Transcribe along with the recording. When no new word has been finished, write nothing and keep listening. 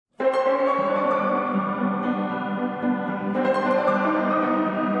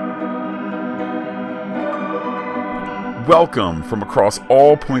Welcome from across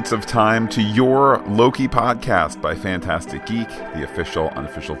all points of time to your Loki podcast by Fantastic Geek, the official,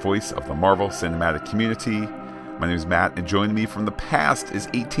 unofficial voice of the Marvel Cinematic Community. My name is Matt, and joining me from the past is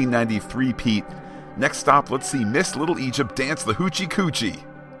 1893 Pete. Next stop, let's see Miss Little Egypt dance the hoochie coochie.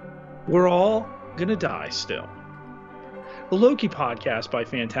 We're all gonna die still. The Loki podcast by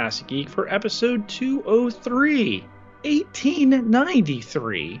Fantastic Geek for episode 203,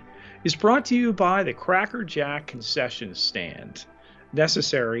 1893, is brought to you by the Cracker Jack concession stand.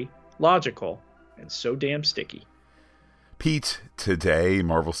 Necessary, logical, and so damn sticky. Pete, today,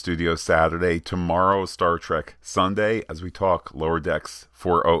 Marvel Studios Saturday, tomorrow, Star Trek Sunday, as we talk Lower Decks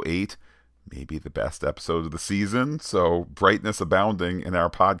 408, maybe the best episode of the season, so brightness abounding in our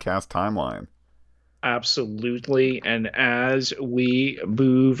podcast timeline. Absolutely, and as we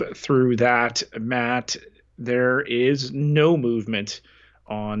move through that, Matt, there is no movement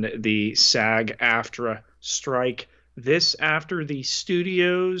on the SAG-AFTRA strike. This after the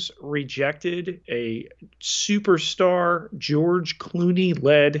studios rejected a superstar George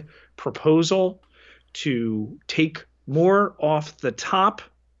Clooney-led proposal to take more off the top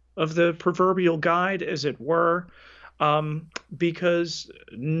of the proverbial guide, as it were, because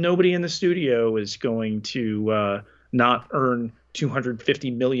nobody in the studio is going to not earn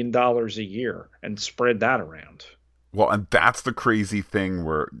 $250 million a year and spread that around. Well, and that's the crazy thing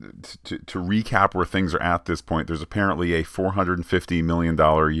where, to recap where things are at this point, there's apparently a $450 million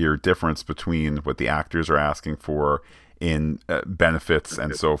a year difference between what the actors are asking for in benefits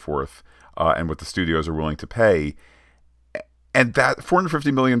and so forth, and what the studios are willing to pay. And that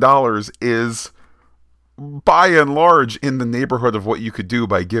 $450 million is, by and large, in the neighborhood of what you could do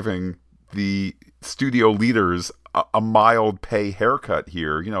by giving the studio leaders a mild pay haircut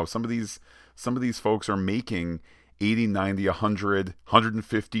here. You know, some of these folks are making 80, 90, 100,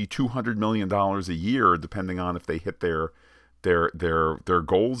 150, $200 million a year, depending on if they hit their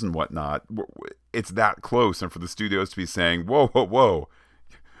goals and whatnot. It's that close. And for the studios to be saying, whoa,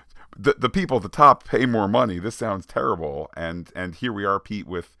 the people at the top pay more money. This sounds terrible. And here we are, Pete,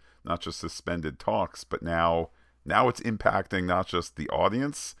 with not just suspended talks, but now it's impacting not just the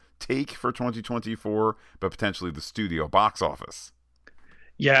audience take for 2024, but potentially the studio box office.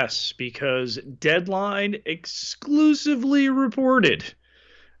 Yes, because Deadline exclusively reported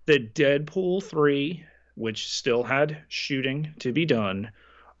that Deadpool 3, which still had shooting to be done,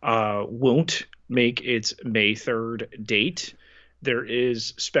 won't make its May 3rd date. There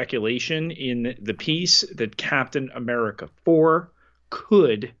is speculation in the piece that Captain America 4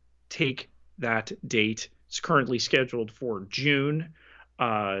 could take that date. It's currently scheduled for June.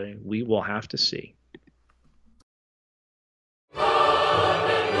 We will have to see.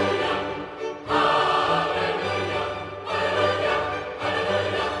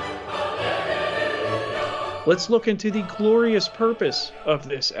 Let's look into the glorious purpose of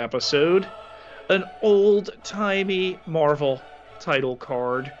this episode. An old-timey Marvel title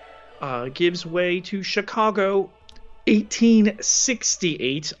card gives way to Chicago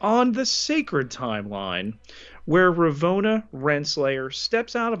 1868 on the Sacred Timeline, where Ravonna Renslayer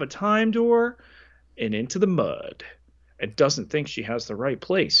steps out of a time door and into the mud and doesn't think she has the right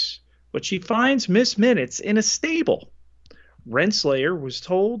place, but she finds Miss Minutes in a stable. Renslayer was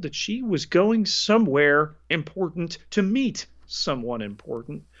told that she was going somewhere important to meet someone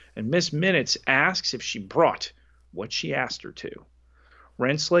important, and Miss Minutes asks if she brought what she asked her to.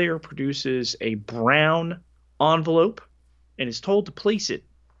 Renslayer produces a brown envelope and is told to place it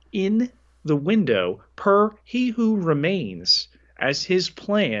in the window per He Who Remains, as his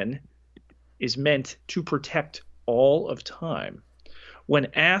plan is meant to protect all of time. When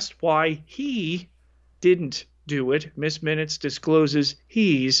asked why he didn't do it, Miss Minutes discloses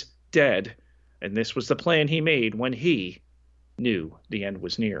he's dead, and this was the plan he made when he knew the end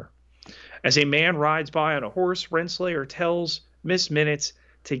was near. As a man rides by on a horse, Renslayer tells Miss Minutes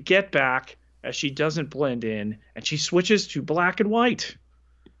to get back as she doesn't blend in, and she switches to black and white.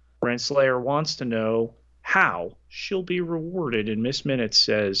 Renslayer wants to know how she'll be rewarded, and Miss Minutes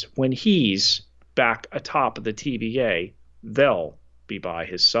says when he's back atop of the TVA, they'll be by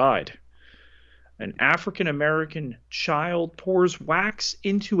his side. An African-American child pours wax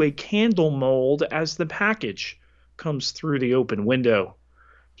into a candle mold as the package comes through the open window.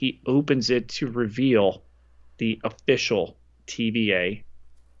 He opens it to reveal the official TVA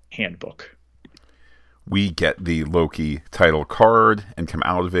handbook. We get the Loki title card and come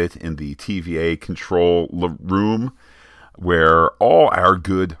out of it in the TVA control room, where all our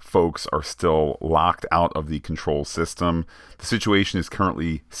good folks are still locked out of the control system. The situation is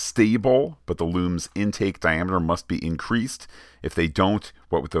currently stable, but the loom's intake diameter must be increased. If they don't,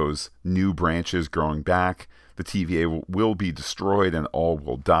 what with those new branches growing back, The TVA will be destroyed and all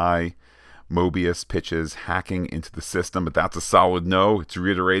will die. Mobius pitches hacking into the system, but that's a solid no. It's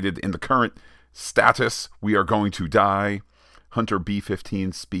reiterated in the current status, we are going to die. Hunter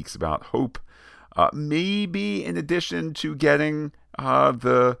B-15 speaks about hope. Maybe in addition to getting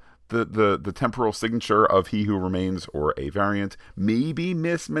the temporal signature of He Who Remains or a variant, maybe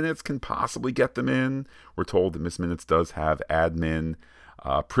Miss Minutes can possibly get them in. We're told that Miss Minutes does have admin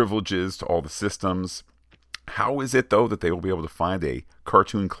privileges to all the systems. How is it, though, that they will be able to find a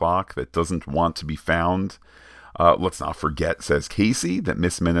cartoon clock that doesn't want to be found? Let's not forget, says Casey, that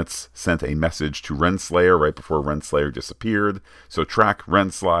Miss Minutes sent a message to Renslayer right before Renslayer disappeared. So track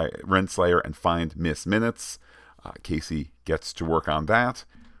Renslayer and find Miss Minutes. Casey gets to work on that.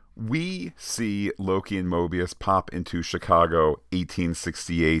 We see Loki and Mobius pop into Chicago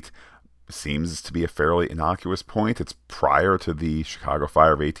 1868. Seems to be a fairly innocuous point. It's prior to the Chicago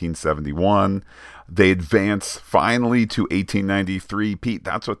Fire of 1871. They advance finally to 1893. Pete,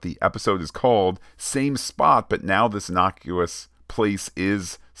 that's what the episode is called. Same spot, but now this innocuous place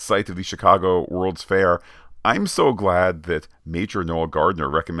is site of the Chicago World's Fair. I'm so glad that Major Noel Gardner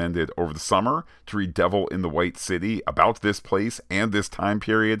recommended over the summer to read Devil in the White City about this place and this time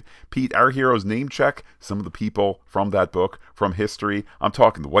period. Pete, our heroes name check some of the people from that book, from history. I'm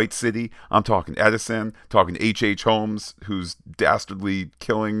talking the White City. I'm talking Edison, talking H.H. Holmes, whose dastardly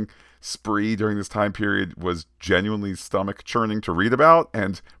killing spree during this time period was genuinely stomach churning to read about,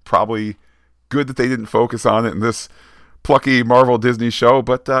 and probably good that they didn't focus on it in this plucky Marvel Disney show.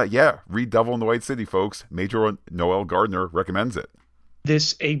 But read Devil in the White City, folks. Major Noel Gardner recommends it.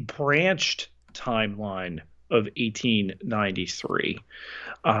 This a branched timeline of 1893,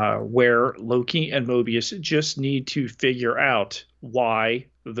 where Loki and Mobius just need to figure out why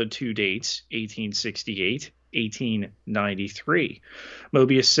the two dates, 1868, 1893.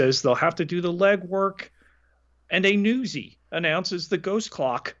 Mobius says they'll have to do the legwork, and a newsie announces the ghost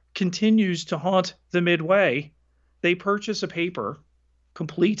clock continues to haunt the Midway. They purchase a paper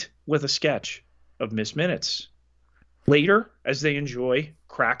complete with a sketch of Miss Minutes. Later, as they enjoy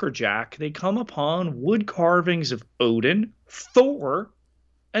Cracker Jack, they come upon wood carvings of Odin, Thor,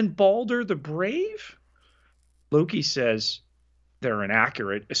 and Balder the Brave. Loki says they're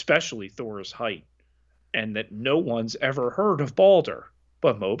inaccurate, especially Thor's height, and that no one's ever heard of Balder,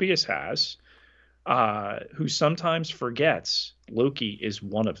 but Mobius has, who sometimes forgets Loki is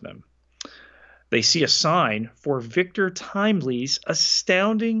one of them. They see a sign for Victor Timely's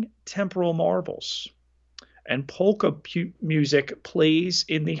astounding temporal marbles. And polka music plays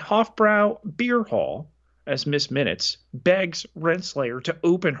in the Hofbrau Beer Hall as Miss Minutes begs Renslayer to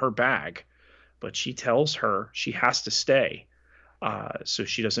open her bag. But she tells her she has to stay so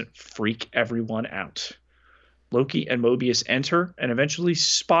she doesn't freak everyone out. Loki and Mobius enter and eventually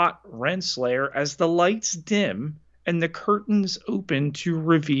spot Renslayer as the lights dim and the curtains open to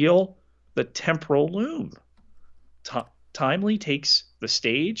reveal the temporal loom. Timely takes the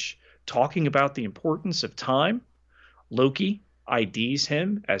stage, talking about the importance of time. Loki IDs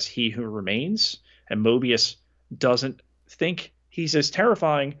him as He Who Remains, and Mobius doesn't think he's as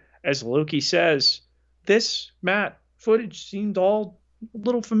terrifying as Loki says. This, Matt, footage seemed all a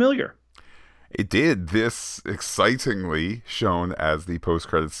little familiar. It did. This excitingly shown as the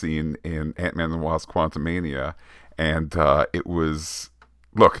post-credit scene in Ant-Man and the Wasp: Quantumania, and it was...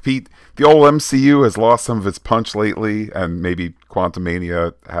 Look, Pete, the old MCU has lost some of its punch lately, and maybe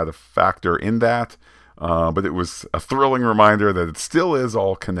Quantumania had a factor in that. But it was a thrilling reminder that it still is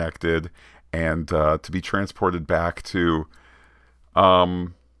all connected, and to be transported back to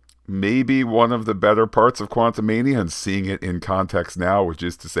maybe one of the better parts of Quantumania and seeing it in context now, which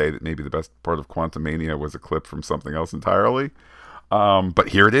is to say that maybe the best part of Quantumania was a clip from something else entirely. But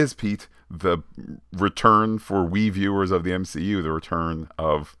here it is, Pete. The return for we viewers of the MCU, the return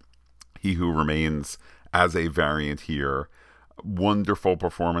of He Who Remains as a variant here. Wonderful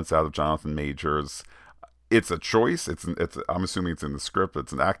performance out of Jonathan Majors. It's a choice. I'm assuming it's in the script.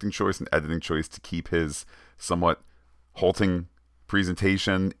 It's an acting choice, an editing choice to keep his somewhat halting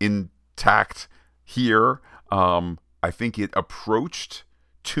presentation intact here. I think it approached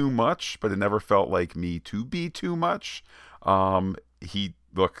too much, but it never felt like me to be too much.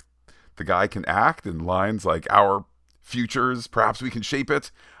 The guy can act in lines like "our futures, perhaps we can shape it,"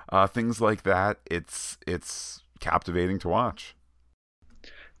 things like that. It's captivating to watch.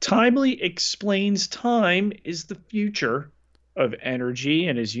 Timely explains time is the future of energy,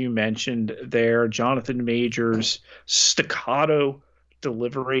 and as you mentioned there, Jonathan Majors' staccato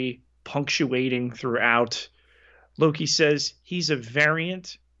delivery punctuating throughout. Loki says he's a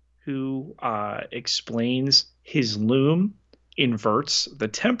variant who explains his loom, inverts the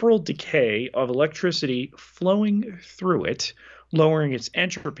temporal decay of electricity flowing through it, lowering its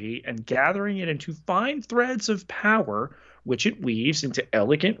entropy and gathering it into fine threads of power, which it weaves into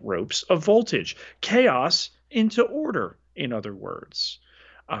elegant ropes of voltage. Chaos into order, in other words.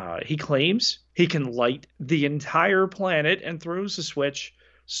 He claims he can light the entire planet and throws a switch,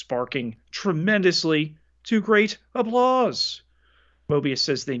 sparking tremendously to great applause. Mobius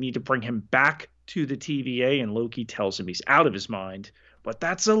says they need to bring him back to the TVA, and Loki tells him he's out of his mind. But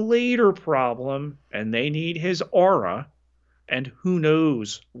that's a later problem, and they need his aura, and who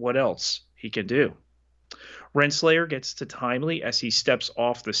knows what else he can do. Renslayer gets to Timely as he steps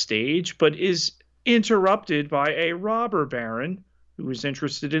off the stage, but is interrupted by a robber baron who is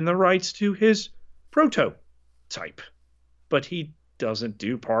interested in the rights to his prototype. But he doesn't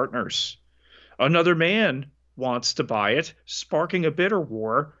do partners. Another man wants to buy it, sparking a bitter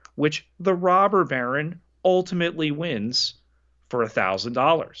war, which the robber baron ultimately wins for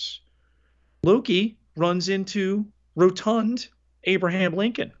 $1,000. Loki runs into rotund Abraham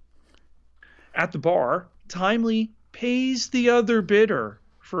Lincoln. At the bar, Timely pays the other bidder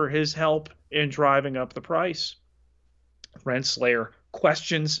for his help in driving up the price. Renslayer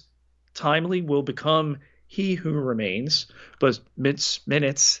questions Timely will become he who remains, but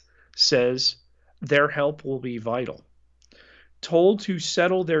Minutes says their help will be vital. Told to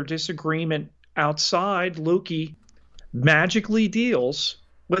settle their disagreement outside, Loki magically deals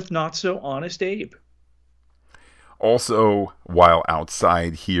with not so honest Abe. Also, while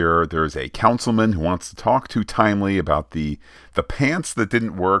outside here, there's a councilman who wants to talk to Timely about the pants that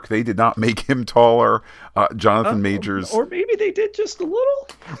didn't work. They did not make him taller. Jonathan Majors, or maybe they did just a little.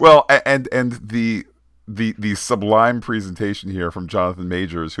 Well, and the sublime presentation here from Jonathan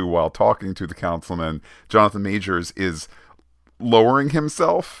Majors, who, while talking to the councilman, Jonathan Majors is lowering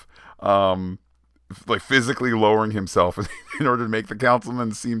himself, like physically lowering himself in order to make the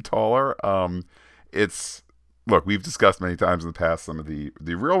councilman seem taller. It's Look, we've discussed many times in the past some of the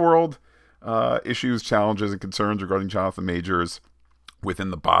real world issues, challenges, and concerns regarding Jonathan Majors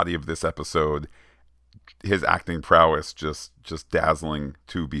within the body of this episode. His acting prowess just dazzling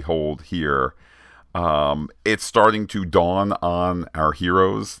to behold here. It's starting to dawn on our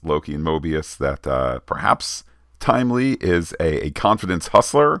heroes, Loki and Mobius, that perhaps Timely is a confidence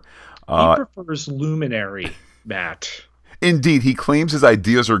hustler. He prefers Luminary, Matt. Indeed, he claims his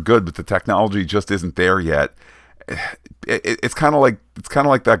ideas are good, but the technology just isn't there yet. It's kind of like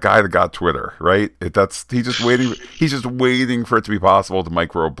that guy that got Twitter, right? He's just waiting for it to be possible to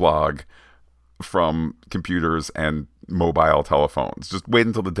microblog from computers and mobile telephones. Just wait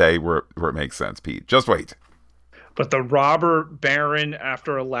until the day where it makes sense, Pete. Just wait. But the robber baron,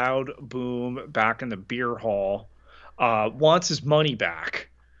 after a loud boom back in the beer hall, wants his money back,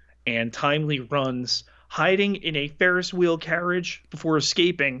 and Timely runs, hiding in a Ferris wheel carriage before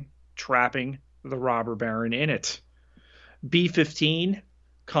escaping, trapping the robber baron in it. B-15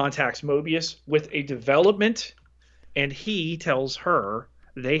 contacts Mobius with a development, and he tells her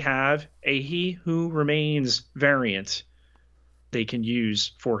they have a He Who Remains variant they can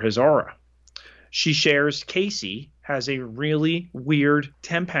use for his aura. She shares Casey has a really weird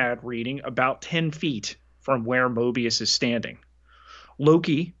tempad reading about 10 feet from where Mobius is standing.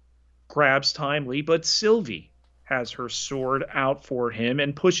 Loki grabs Timely, but Sylvie has her sword out for him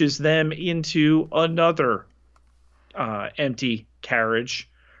and pushes them into another empty carriage.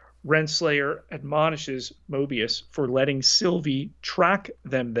 Renslayer admonishes Mobius for letting Sylvie track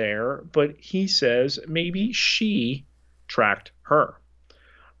them there, but he says maybe she tracked her.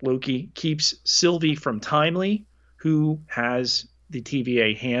 Loki keeps Sylvie from Timely, who has the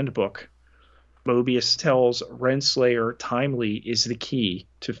TVA handbook. Mobius tells Renslayer Timely is the key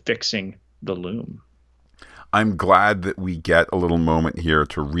to fixing the loom. I'm glad that we get a little moment here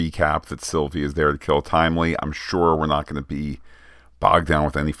to recap that Sylvie is there to kill Timely. I'm sure we're not going to be bogged down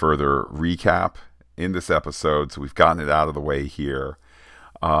with any further recap in this episode, so we've gotten it out of the way here.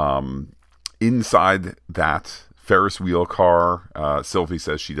 Inside that Ferris wheel car, Sylvie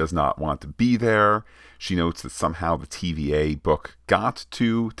says she does not want to be there. She notes that somehow the TVA book got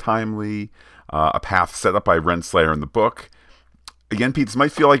to Timely, a path set up by Renslayer in the book. Again, Pete, this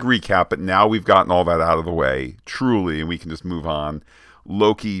might feel like recap, but now we've gotten all that out of the way, truly, and we can just move on.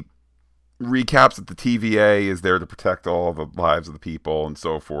 Loki recaps that the TVA is there to protect all the lives of the people and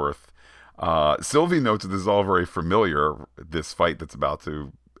so forth. Sylvie notes that this is all very familiar, this fight that's about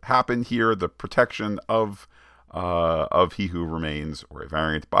to happen here, the protection of He Who Remains, or a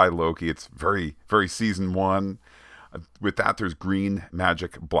variant by Loki. It's very, very season 1. With that, there's green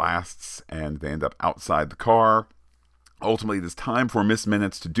magic blasts, and they end up outside the car. Ultimately, it is time for Miss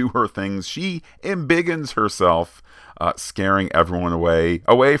Minutes to do her things. She embiggens herself, scaring everyone away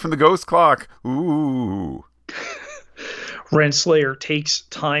from the ghost clock. Ooh. Renslayer takes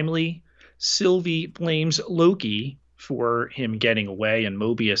Timely. Sylvie blames Loki for him getting away, and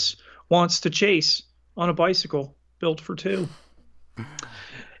Mobius wants to chase on a bicycle built for two.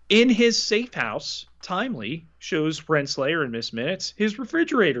 In his safe house, Timely shows Renslayer and Miss Minutes his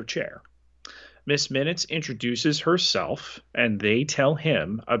refrigerator chair. Miss Minutes introduces herself, and they tell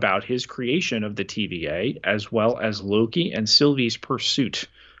him about his creation of the TVA, as well as Loki and Sylvie's pursuit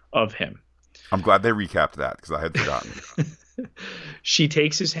of him. I'm glad they recapped that because I had forgotten. She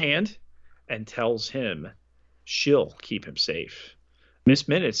takes his hand and tells him she'll keep him safe. Miss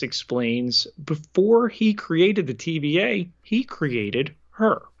Minutes explains before he created the TVA, he created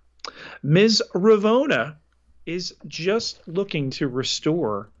her. Ms. Ravona is just looking to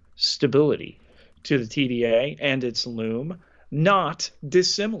restore stability to the TVA and its loom, not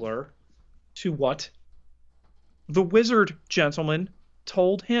dissimilar to what the wizard gentleman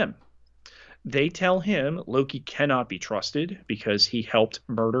told him. They tell him Loki cannot be trusted because he helped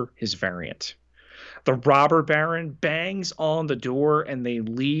murder his variant. The robber baron bangs on the door and they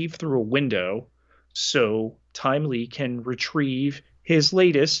leave through a window so Timely can retrieve his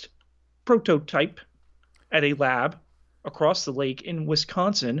latest prototype at a lab across the lake in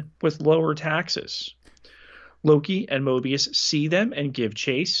Wisconsin with lower taxes. Loki and Mobius see them and give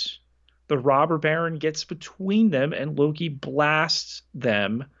chase. The robber baron gets between them and Loki blasts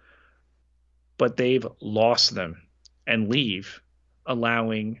them, but they've lost them and leave,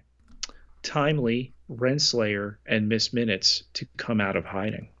 allowing Timely, Renslayer, and Miss Minutes to come out of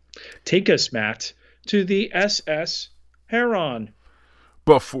hiding. Take us, Matt, to the SS Heron.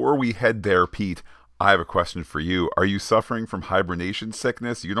 Before we head there, Pete, I have a question for you. Are you suffering from hibernation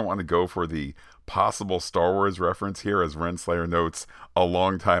sickness? You don't want to go for the possible Star Wars reference here, as Renslayer notes a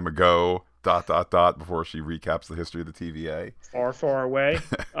long time ago, ... before she recaps the history of the TVA. Far, far away,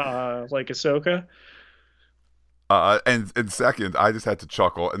 like Ahsoka. And second, I just had to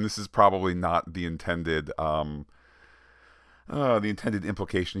chuckle, and this is probably not the intended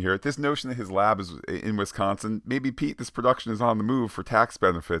implication here. This notion that his lab is in Wisconsin, maybe, Pete, this production is on the move for tax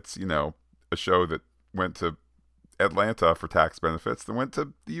benefits. You know, a show that went to Atlanta for tax benefits, then went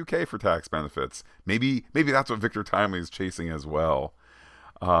to the UK for tax benefits. Maybe that's what Victor Timely is chasing as well.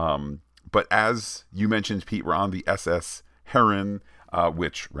 But as you mentioned, Pete, we're on the SS Heron,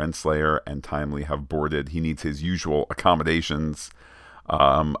 which Renslayer and Timely have boarded. He needs his usual accommodations.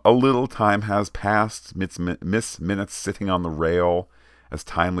 A little time has passed. Miss Minutes sitting on the rail as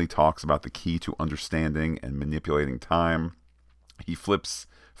Timely talks about the key to understanding and manipulating time. He flips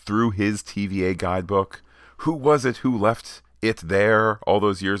through his TVA guidebook. Who was it who left it there all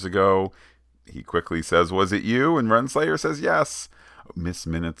those years ago? He quickly says, was it you? And Renslayer says yes. Miss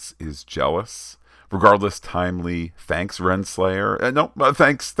Minutes is jealous. Regardless, Timely thanks Renslayer.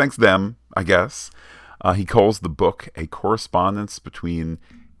 Thanks them, I guess. He calls the book a correspondence between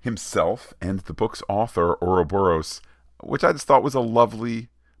himself and the book's author, Ouroboros, which I just thought was a lovely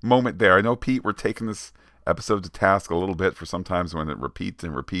moment there. I know, Pete, we're taking this episode to task a little bit for sometimes when it repeats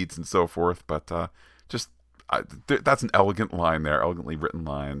and so forth, but that's an elegant line there, elegantly written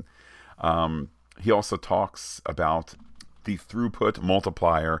line. He also talks about the throughput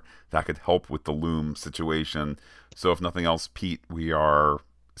multiplier that could help with the loom situation. So if nothing else, Pete, we are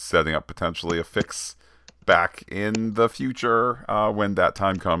setting up potentially a fix back in the future when that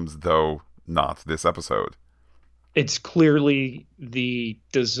time comes, though not this episode. It's clearly the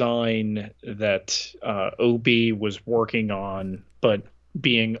design that OB was working on, but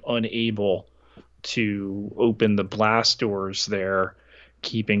being unable to open the blast doors there,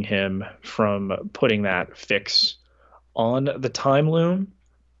 keeping him from putting that fix on the time loom.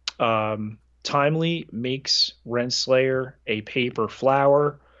 Timely makes Renslayer a paper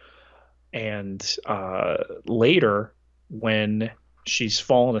flower, and later, when she's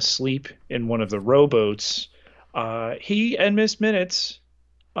fallen asleep in one of the rowboats, he and Miss Minutes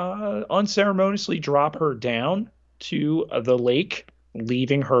unceremoniously drop her down to the lake,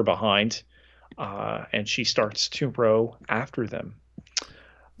 leaving her behind, and she starts to row after them.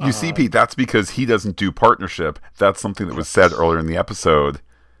 You see, Pete, that's because he doesn't do partnership. That's something that was said earlier in the episode.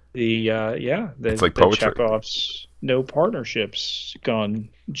 It's like poetry. Chekhov's no partnerships gun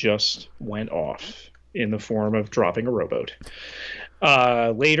just went off in the form of dropping a rowboat.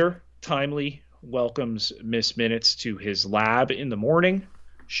 Later, Timely welcomes Miss Minutes to his lab in the morning,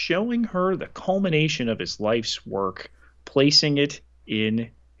 showing her the culmination of his life's work, placing it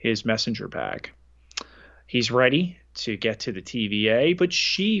in his messenger bag. He's ready to get to the TVA, but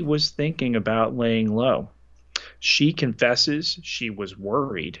she was thinking about laying low. She confesses she was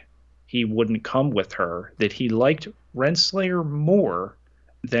worried he wouldn't come with her, that he liked Renslayer more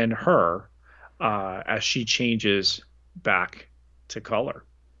than her, as she changes back to color.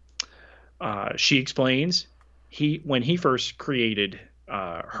 She explains when he first created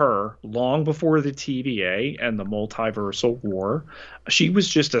her long before the TVA and the multiversal war, she was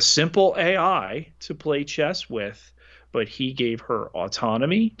just a simple AI to play chess with, but he gave her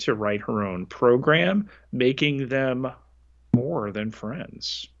autonomy to write her own program, making them more than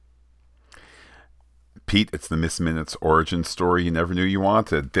friends. Pete, it's the Miss Minutes origin story you never knew you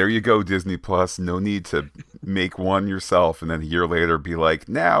wanted. There you go, Disney Plus. No need to make one yourself and then a year later be like,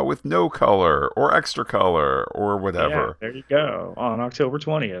 now with no color or extra color or Yeah, whatever. there you go. On October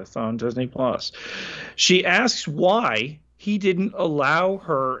 20th on Disney Plus. She asks why he didn't allow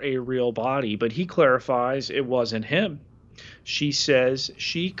her a real body, but he clarifies it wasn't him. She says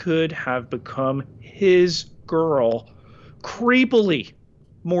she could have become his girl, creepily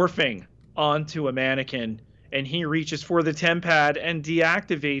morphing onto a mannequin, and he reaches for the tempad and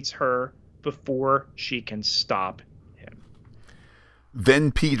deactivates her before she can stop him.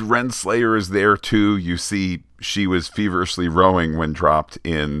 Then Pete Renslayer is there too. You see, she was feverishly rowing when dropped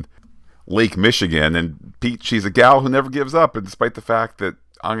in Lake Michigan. And Pete, she's a gal who never gives up. And despite the fact that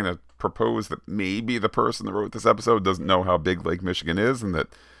I'm going to propose that maybe the person that wrote this episode doesn't know how big Lake Michigan is, and that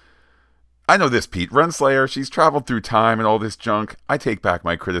I know this, Pete Renslayer, she's traveled through time and all this junk. I take back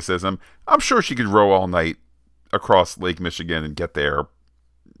my criticism. I'm sure she could row all night across Lake Michigan and get there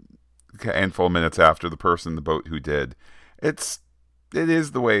a handful of minutes after the person in the boat who did. It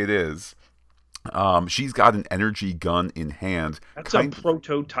is the way it is. She's got an energy gun in hand. That's a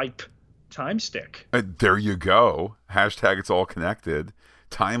prototype time stick. There you go. Hashtag it's all connected.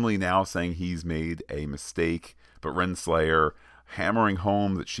 Timely now saying he's made a mistake, but Renslayer hammering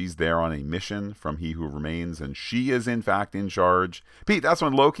home that she's there on a mission from He Who Remains, and she is in fact in charge. Pete, that's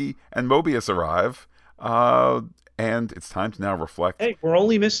when Loki and Mobius arrive, and it's time to now reflect. Hey, we're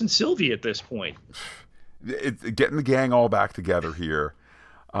only missing Sylvie at this point. It's getting the gang all back together here.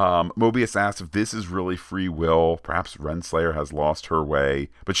 Mobius asks if this is really free will. Perhaps Renslayer has lost her way,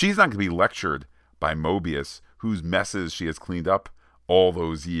 but she's not going to be lectured by Mobius, whose messes she has cleaned up all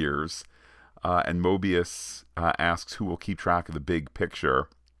those years. And Mobius asks who will keep track of the big picture.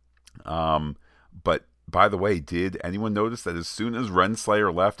 But by the way, did anyone notice that as soon as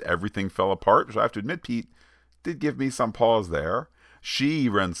Renslayer left, everything fell apart? Which I have to admit, Pete, did give me some pause there. She,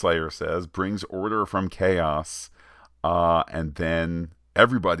 Renslayer says, brings order from chaos. And then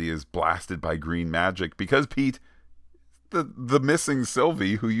everybody is blasted by green magic because, Pete, the missing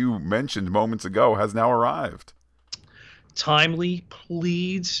Sylvie, who you mentioned moments ago, has now arrived. Timely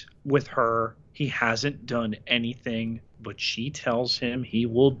pleads with her. He hasn't done anything, but she tells him he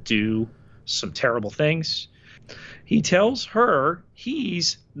will do some terrible things. He tells her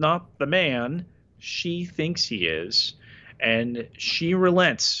he's not the man she thinks he is, and she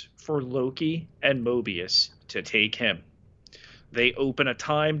relents for Loki and Mobius to take him. They open a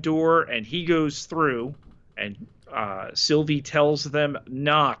time door, and he goes through, and Sylvie tells them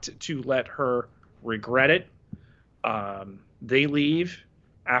not to let her regret it. They leave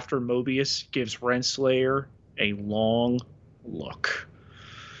after Mobius gives Renslayer a long look.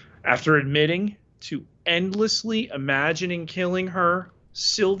 After admitting to endlessly imagining killing her,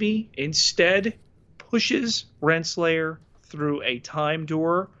 Sylvie instead pushes Renslayer through a time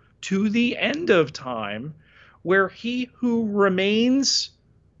door to the end of time, where he who remains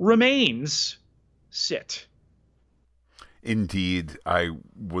sit. Indeed, I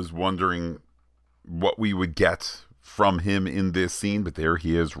was wondering what we would get from him in this scene, but there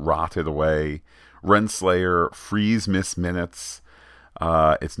he is, rotted away. Renslayer frees Miss Minutes.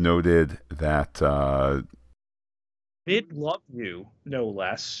 It's noted that Mid love you, no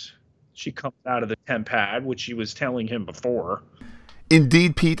less. She comes out of the tempad, which she was telling him before.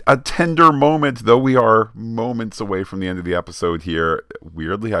 Indeed, Pete, a tender moment, though we are moments away from the end of the episode here.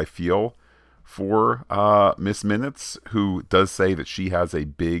 Weirdly, I feel for Miss Minutes, who does say that she has a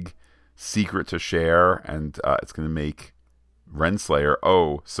big secret to share, and it's going to make Renslayer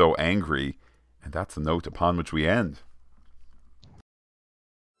so angry. And that's the note upon which we end.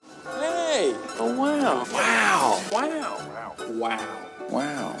 Hey! Oh, wow. Wow. Wow. Wow.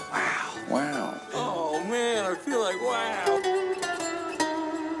 Wow. Wow. Wow. Oh, man, I feel like wow.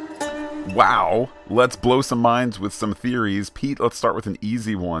 Wow. Let's blow some minds with some theories. Pete, let's start with an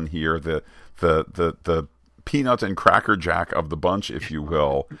easy one here. The peanut and cracker jack of the bunch, if you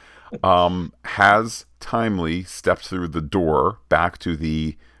will. Has Timely stepped through the door back to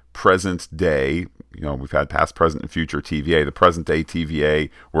the present day? You know, we've had past, present, and future TVA. The present day TVA,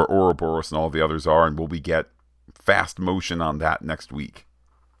 where Ouroboros and all the others are, and will we get fast motion on that next week.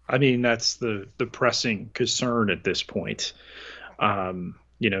 I mean, that's the pressing concern at this point.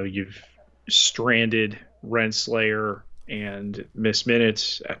 You've stranded Renslayer and Miss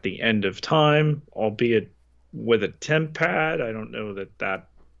Minutes at the end of time, albeit with a temp pad. I don't know that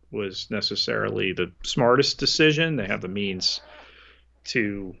was necessarily the smartest decision. They have the means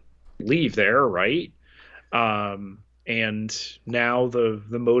to leave there, right? And now the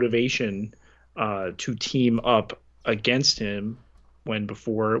motivation to team up against him, when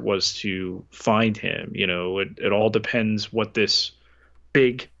before it was to find him. It all depends what this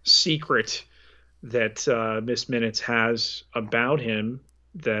big secret that Miss Minutes has about him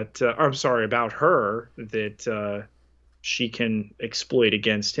about her, that she can exploit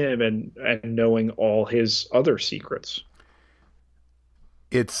against him, and knowing all his other secrets.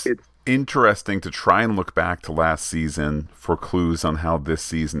 It's interesting to try and look back to last season for clues on how this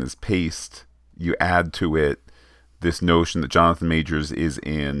season is paced. You add to it this notion that Jonathan Majors is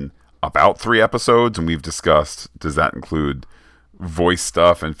in about 3 episodes, and we've discussed, does that include voice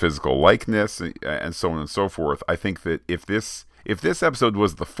stuff and physical likeness and so on and so forth. I think that if this episode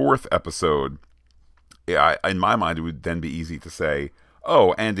was the 4th episode, in my mind it would then be easy to say,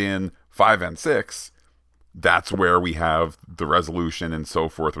 oh, and in 5 and 6, that's where we have the resolution and so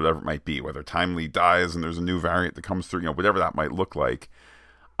forth, whatever it might be, whether Timely dies and there's a new variant that comes through, whatever that might look like.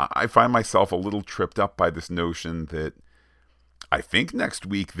 I find myself a little tripped up by this notion that I think next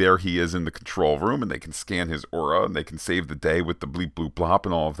week there he is in the control room and they can scan his aura and they can save the day with the bleep bloop blop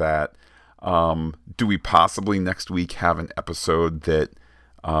and all of that. Do we possibly next week have an episode that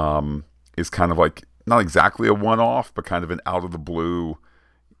is kind of like, not exactly a one-off, but kind of an out of the blue,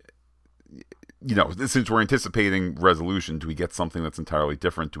 since we're anticipating resolution, do we get something that's entirely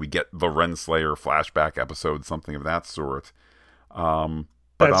different? Do we get the Renslayer flashback episode, something of that sort?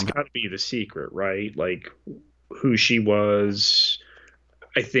 That's got to be the secret, right? Like, who she was.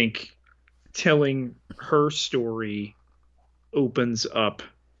 I think telling her story opens up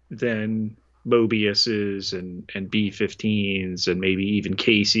then Mobius's and B-15s and maybe even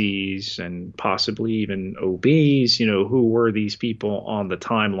Casey's and possibly even OB's, who were these people on the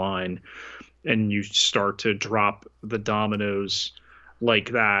timeline, and you start to drop the dominoes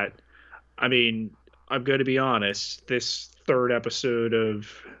like that. I mean, I'm going to be honest, this 3rd episode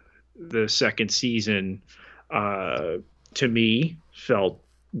of the 2nd season to me felt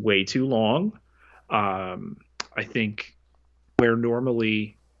way too long. I think where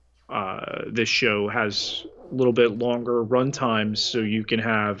normally this show has a little bit longer run times, so you can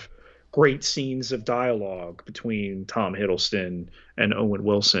have great scenes of dialogue between Tom Hiddleston and Owen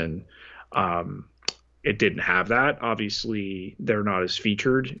Wilson. It didn't have that. Obviously, they're not as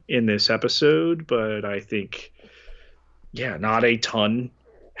featured in this episode, but I think, not a ton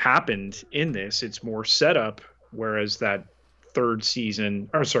happened in this. It's more setup, whereas that third season,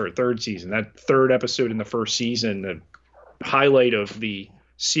 that 3rd episode in the 1st season, the highlight of the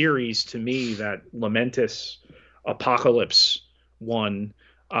series to me, that Lamentis Apocalypse one,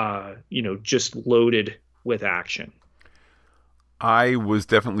 just loaded with action. I was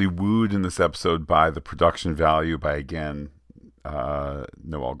definitely wooed in this episode by the production value, by, again,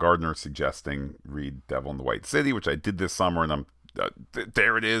 Noel Gardner suggesting read Devil in the White City, which I did this summer, and I'm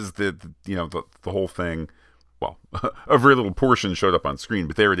there it is, the whole thing. Well, a very little portion showed up on screen,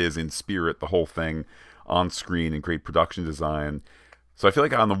 but there it is in spirit, the whole thing on screen, and great production design. So I feel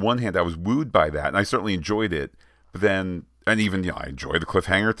like on the one hand I was wooed by that, and I certainly enjoyed it, but then, and even I enjoyed the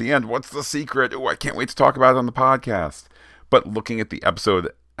cliffhanger at the end. What's the secret? Oh, I can't wait to talk about it on the podcast. But looking at the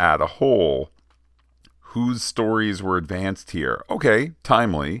episode as a whole, whose stories were advanced here? Okay,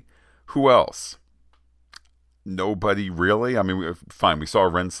 Timely. Who else? Nobody really. I mean, fine. We saw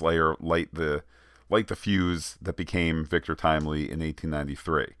Renslayer light the fuse that became Victor Timely in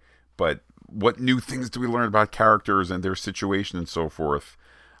 1893. But what new things do we learn about characters and their situation and so forth?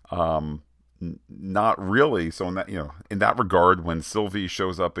 Not really. So in that regard, when Sylvie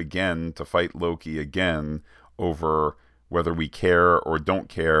shows up again to fight Loki again over whether we care or don't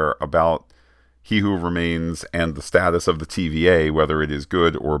care about He Who Remains and the status of the TVA, whether it is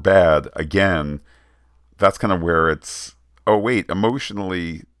good or bad, again, that's kind of where it's, oh wait,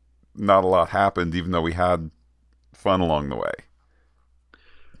 emotionally not a lot happened, even though we had fun along the way.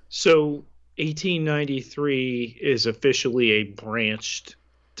 So 1893 is officially a branched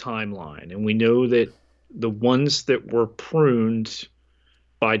timeline, and we know that the ones that were pruned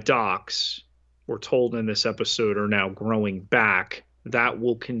by Docs, we're told in this episode, are now growing back. That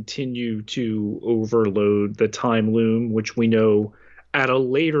will continue to overload the time loom, which we know at a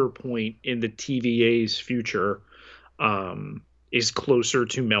later point in the TVA's future is closer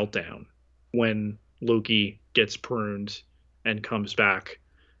to meltdown, when Loki gets pruned and comes back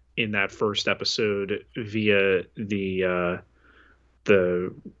in that first episode via the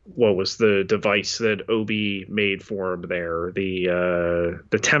what was the device that Obi made for him there,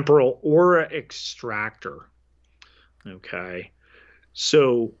 the temporal aura extractor. Okay,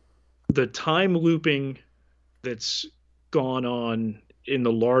 so the time looping that's gone on in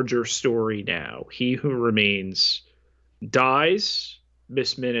the larger story now. He who remains dies.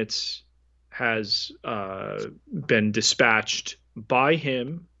 Miss Minutes has been dispatched by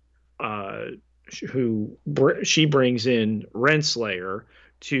him, she brings in Renslayer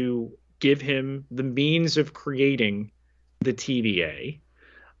to give him the means of creating the TVA,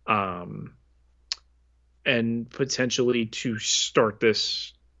 and potentially to start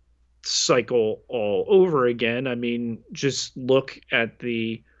this cycle all over again. I mean, just look at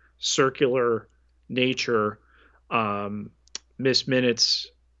the circular nature. Miss Minutes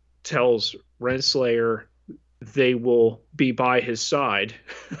tells Renslayer they will be by his side.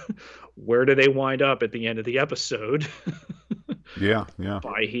 Where do they wind up at the end of the episode? Yeah.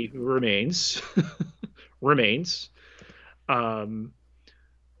 By he who remains. Remains.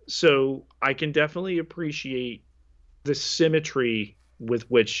 So I can definitely appreciate the symmetry with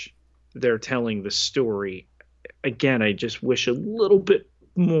which they're telling the story. Again, I just wish a little bit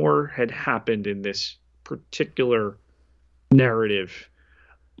more had happened in this particular narrative,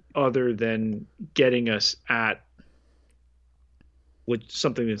 other than getting us at with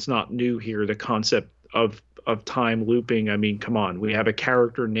something that's not new here, the concept of time looping. I mean, come on, we have a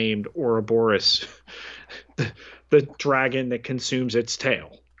character named Ouroboros, the dragon that consumes its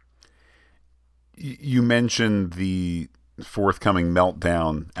tail. You mentioned the forthcoming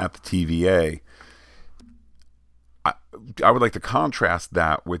meltdown at the TVA. I would like to contrast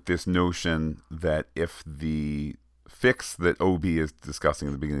that with this notion that if the fix that OB is discussing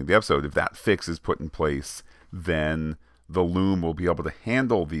at the beginning of the episode, if that fix is put in place, then the Loom will be able to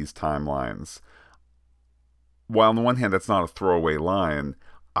handle these timelines. While on the one hand, that's not a throwaway line,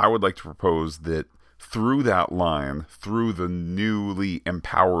 I would like to propose that through that line, through the newly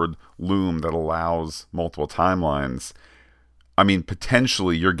empowered Loom that allows multiple timelines, I mean,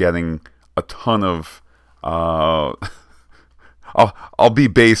 potentially you're getting a ton of... I'll be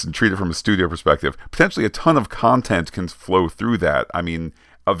base and treat it from a studio perspective. Potentially a ton of content can flow through that. I mean,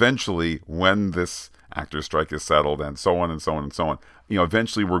 eventually, when this actor strike is settled and so on and so on and so on,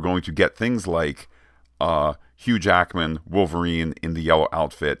 eventually we're going to get things like Hugh Jackman, Wolverine in the yellow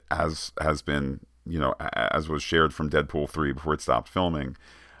outfit, as has been, as was shared from Deadpool 3 before it stopped filming.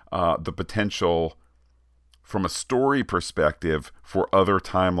 The potential from a story perspective for other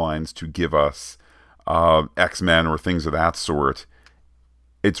timelines to give us X-Men or things of that sort,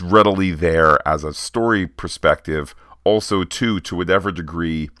 it's readily there as a story perspective. Also, too, to whatever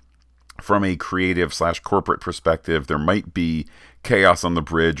degree, from a creative / corporate perspective, there might be chaos on the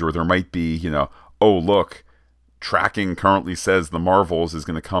bridge, or there might be, oh, look, tracking currently says the Marvels is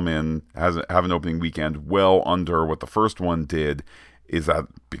going to come in, have an opening weekend well under what the first one did. Is that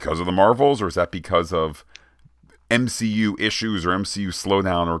because of the Marvels, or is that because of MCU issues or MCU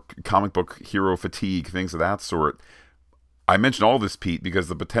slowdown or comic book hero fatigue, things of that sort? I mention all this, Pete, because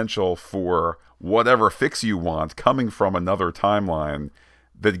the potential for whatever fix you want coming from another timeline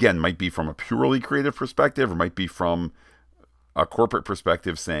that, again, might be from a purely creative perspective or might be from a corporate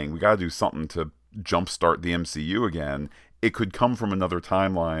perspective saying we got to do something to jumpstart the MCU again. It could come from another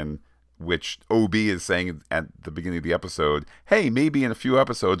timeline, which OB is saying at the beginning of the episode, hey, maybe in a few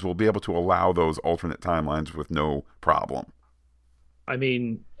episodes we'll be able to allow those alternate timelines with no problem. I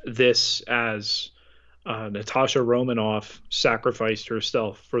mean, this as Natasha Romanoff sacrificed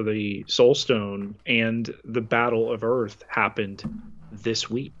herself for the Soul Stone, and the Battle of Earth happened this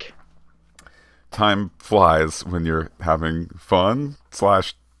week. Time flies when you're having fun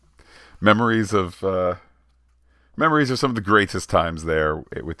 / memories of some of the greatest times there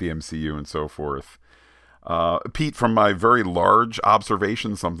with the MCU and so forth. Pete, from my very large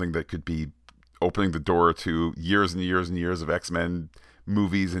observation, something that could be opening the door to years and years and years of X-Men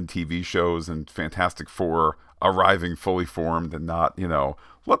movies and TV shows and Fantastic Four arriving fully formed and not,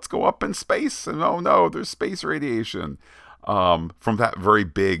 let's go up in space and oh no, there's space radiation. From that very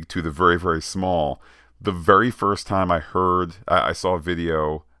big to the very, very small. The very first time I saw a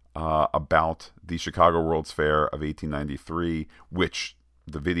video about the Chicago World's Fair of 1893, which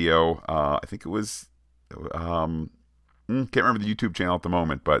the video, I think it was, can't remember the YouTube channel at the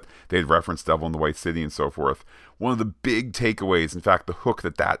moment, but they had referenced Devil in the White City and so forth. One of the big takeaways, in fact, the hook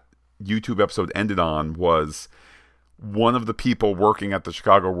that YouTube episode ended on, was one of the people working at the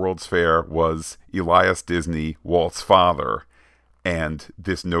Chicago World's Fair was Elias Disney, Walt's father, and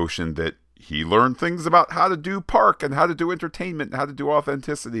this notion that he learned things about how to do park and how to do entertainment and how to do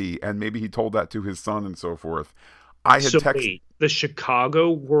authenticity, and maybe he told that to his son and so forth. I had So text. wait, the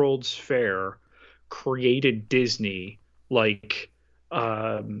Chicago World's Fair created Disney like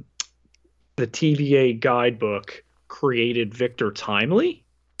um, the TVA guidebook created Victor Timely?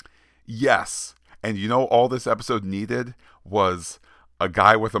 Yes. And you know, all this episode needed was a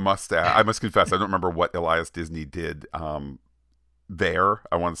guy with a mustache. I must confess, I don't remember what Elias Disney did there.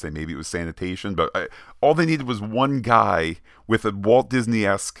 I want to say maybe it was sanitation, but all they needed was one guy with a Walt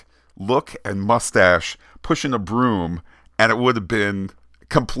Disney-esque look and mustache pushing a broom, and it would have been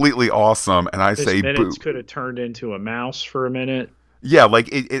completely awesome. And I His say, minutes boo. could have turned into a mouse for a minute. Yeah,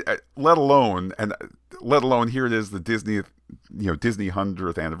 like let alone here it is, the Disney, Disney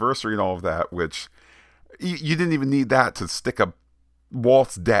 100th anniversary and all of that, which you didn't even need that to stick a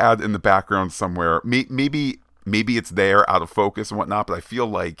Walt's dad in the background somewhere. Maybe it's there out of focus and whatnot, but I feel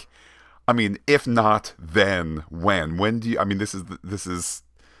like, I mean, if not, then when? When do you? I mean, this is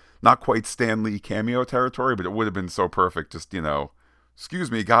not quite Stan Lee cameo territory, but it would have been so perfect. Just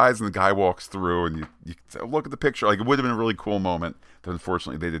excuse me, guys, and the guy walks through, and you say, look at the picture. Like, it would have been a really cool moment that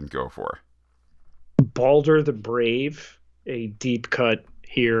unfortunately they didn't go for. Balder the Brave, a deep cut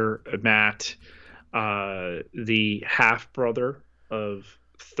here, Matt, the half brother of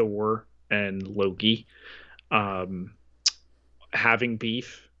Thor and Loki, having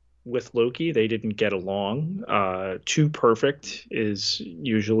beef with Loki. They didn't get along. Too perfect is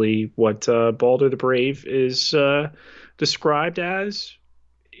usually what Balder the Brave is described as.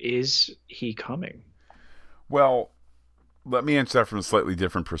 Is he coming? Well, let me answer that from a slightly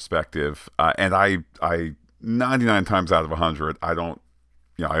different perspective. And I 99 times out of 100, I don't,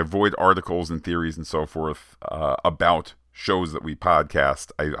 I avoid articles and theories and so forth about shows that we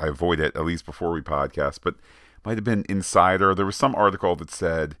podcast. I avoid it at least before we podcast, but might have been Insider. There was some article that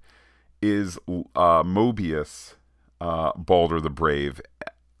said, is Mobius Balder the Brave?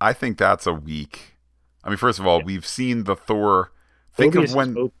 I think that's a weak. I mean, first of all, we've seen the Thor. Think Mobius of when.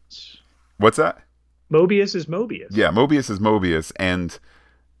 is Mobius. What's that? Mobius is Mobius. Yeah, Mobius is Mobius, and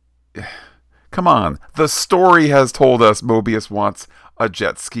come on, the story has told us Mobius wants a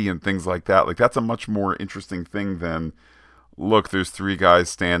jet ski and things like that. Like, that's a much more interesting thing than, look, there's three guys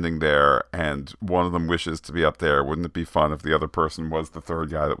standing there, and one of them wishes to be up there. Wouldn't it be fun if the other person was the third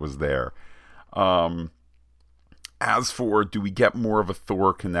guy that was there? As for, do we get more of a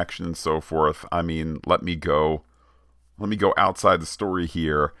Thor connection and so forth? I mean, let me go outside the story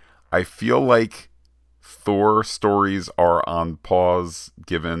here. I feel like Thor stories are on pause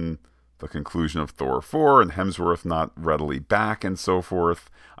given the conclusion of Thor 4 and Hemsworth not readily back and so forth.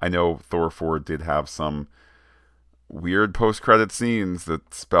 I know Thor 4 did have some weird post-credit scenes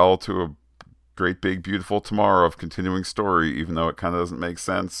that spell to a great big beautiful tomorrow of continuing story, even though it kind of doesn't make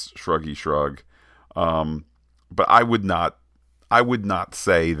sense. Shruggy shrug. But I would not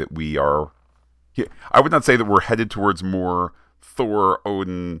say that we are. I would not say that we're headed towards more Thor,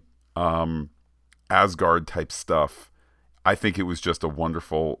 Odin, Asgard type stuff. I think it was just a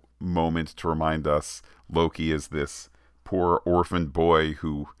wonderful moment to remind us Loki is this poor orphaned boy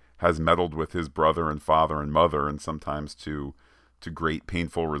who has meddled with his brother and father and mother, and sometimes to great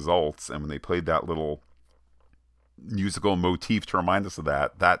painful results. And when they played that little musical motif to remind us of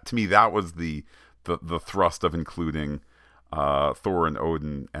that to me, that was the thrust of including Thor and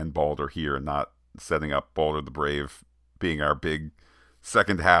Odin and Balder here, and not setting up Balder the Brave being our big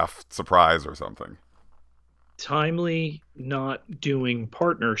second half surprise or something. Timely not doing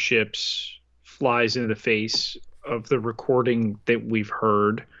partnerships flies in the face of the recording that we've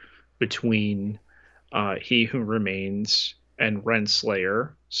heard between He Who Remains and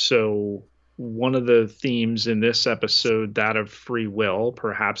Renslayer. So one of the themes in this episode, that of free will,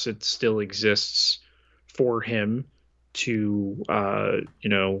 perhaps it still exists for him to,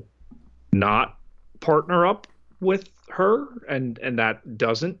 not partner up with her, and that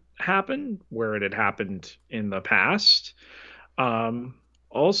doesn't happen where it had happened in the past.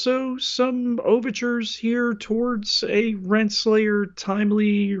 Also, some overtures here towards a Renslayer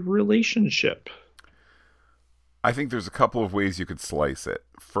Timely relationship. I think there's a couple of ways you could slice it.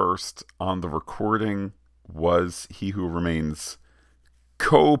 First, on the recording, was He Who Remains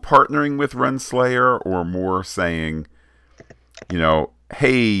co-partnering with Renslayer, or more saying,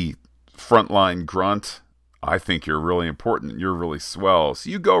 hey, frontline grunt, I think you're really important, you're really swell, so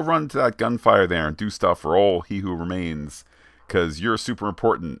you go run to that gunfire there and do stuff for old He Who Remains, because you're super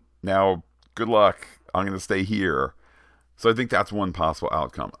important. Now, good luck, I'm going to stay here. So I think that's one possible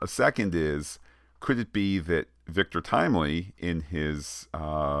outcome. A second is, could it be that Victor Timely, in his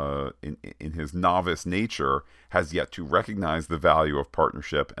in his novice nature, has yet to recognize the value of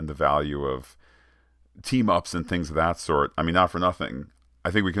partnership and the value of team ups and things of that sort. I mean, not for nothing,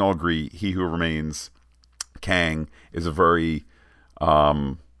 I think we can all agree He Who Remains, Kang, is a very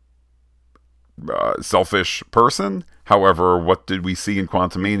selfish person. However, what did we see in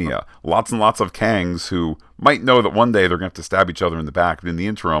Quantumania? Lots and lots of Kangs who might know that one day they're going to have to stab each other in the back, but in the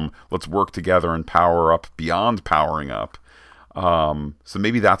interim, let's work together and power up beyond powering up. So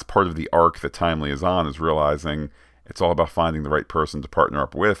maybe that's part of the arc that Timely is on, is realizing it's all about finding the right person to partner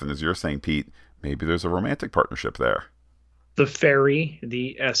up with. And as you're saying, Pete, maybe there's a romantic partnership there. The ferry,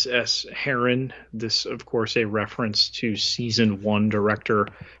 the SS Heron. This, of course, a reference to season 1 director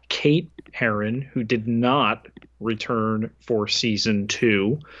Kate Herron, who did not return for season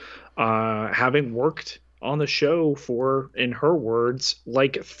 2, having worked on the show for, in her words,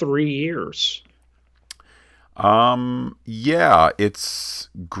 like 3 years. Yeah, it's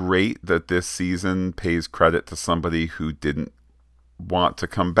great that this season pays credit to somebody who didn't want to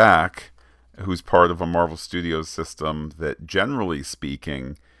come back, who's part of a Marvel Studios system that, generally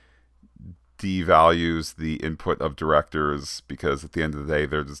speaking, devalues the input of directors, because at the end of the day,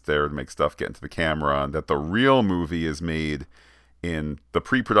 they're just there to make stuff get into the camera, and that the real movie is made in the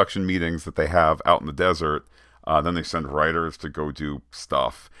pre-production meetings that they have out in the desert. Then they send writers to go do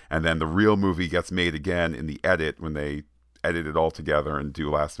stuff, and then the real movie gets made again in the edit, when they edit it all together and do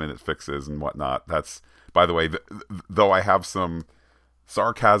last-minute fixes and whatnot. That's, by the way, though I have some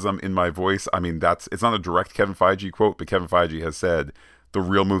sarcasm in my voice, I mean, it's not a direct Kevin Feige quote, but Kevin Feige has said the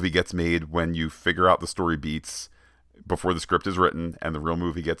real movie gets made when you figure out the story beats before the script is written, and the real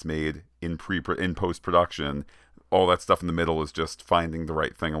movie gets made in post-production. All that stuff in the middle is just finding the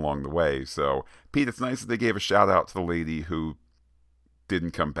right thing along the way. So, Pete, it's nice that they gave a shout out to the lady who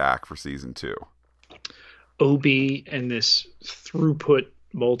didn't come back for season 2. OB and this throughput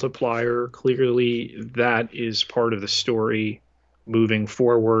multiplier, clearly that is part of the story moving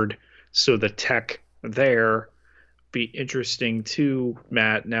forward. So the tech there be interesting too,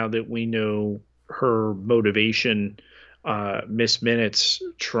 Matt, now that we know her motivation, Miss Minutes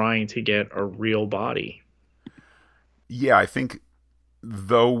trying to get a real body. Yeah, I think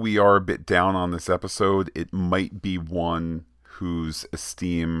though we are a bit down on this episode, it might be one whose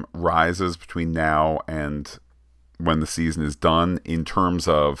esteem rises between now and when the season is done, in terms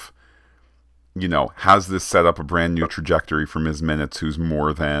of, you know, has this set up a brand new trajectory for Ms. Minutes, who's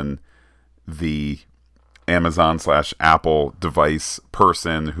more than the Amazon/Apple device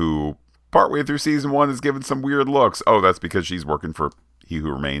person who partway through season 1 is given some weird looks. Oh, that's because she's working for He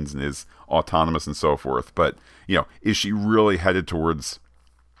Who Remains and is autonomous and so forth. But, you know, is she really headed towards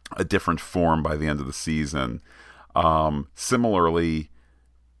a different form by the end of the season? Similarly,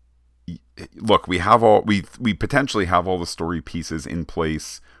 look, we potentially have all the story pieces in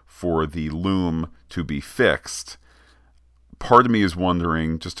place for the Loom to be fixed. Part of me is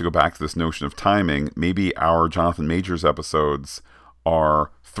wondering, just to go back to this notion of timing, maybe our Jonathan Majors episodes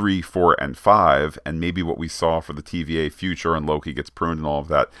are 3, 4, and 5, and maybe what we saw for the TVA future and Loki gets pruned and all of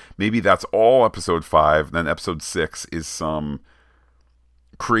that, maybe that's all episode 5, and then episode 6 is some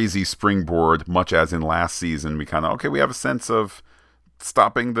crazy springboard, much as in last season, we have a sense of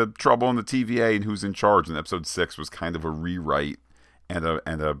stopping the trouble in the TVA and who's in charge, and episode 6 was kind of a rewrite and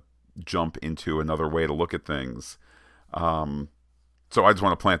a jump into another way to look at things. So I just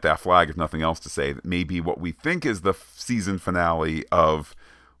want to plant that flag, if nothing else, to say that maybe what we think is the season finale of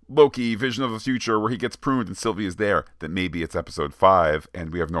Loki, Vision of the Future, where he gets pruned and Sylvia's there, that maybe it's episode 5,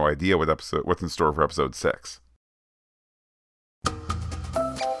 and we have no idea what's in store for episode 6.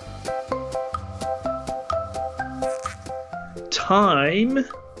 Time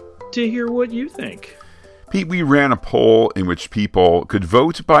to hear what you think. Pete, we ran a poll in which people could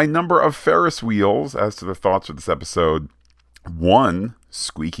vote by number of Ferris wheels as to their thoughts for this episode. 1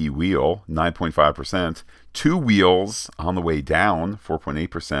 squeaky wheel, 9.5%. 2 wheels on the way down,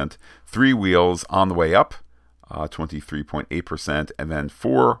 4.8%. 3 wheels on the way up, 23.8%. And then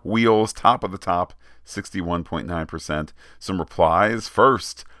 4 wheels, top of the top, 61.9%. Some replies.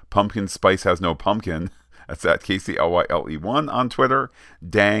 First, pumpkin spice has no pumpkin. That's at KCLYLE1 on Twitter.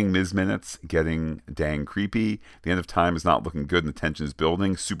 Dang Ms. Minutes, getting dang creepy. The end of time is not looking good and the tension is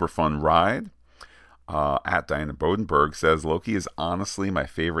building. Super fun ride. At Diana Bodenberg says, Loki is honestly my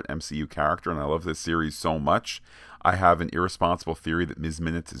favorite MCU character, and I love this series so much. I have an irresponsible theory that Ms.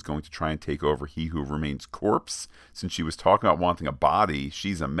 Minutes is going to try and take over He Who Remains' corpse. Since she was talking about wanting a body,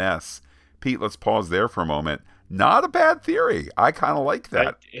 she's a mess. Pete, let's pause there for a moment. Not a bad theory. I kind of like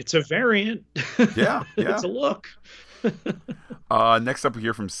that. It's a variant. Yeah. It's a look. Next up, we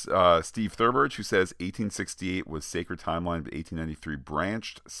hear from Steve Thurberge, who says 1868 was sacred timeline, but 1893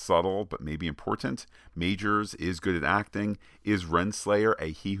 branched, subtle, but maybe important. Majors is good at acting. Is Renslayer a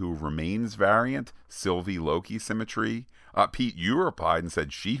He Who Remains variant? Sylvie Loki symmetry. Pete, you replied and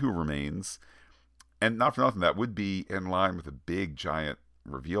said She Who Remains. And not for nothing, that would be in line with a big, giant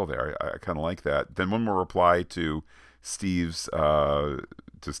reveal there. I kind of like that. Then one more reply to Steve's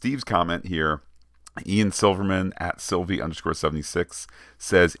comment here. Ian Silverman at Sylvie_76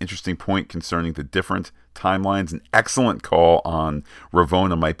 says, interesting point concerning the different timelines. An excellent call on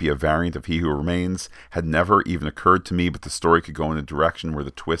Ravonna might be a variant of He Who Remains. Had never even occurred to me, but the story could go in a direction where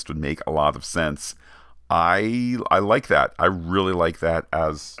the twist would make a lot of sense. I like that. I really like that.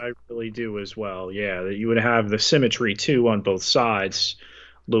 I really do as well. Yeah, that you would have the symmetry too on both sides,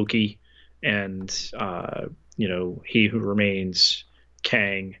 Loki and He Who Remains,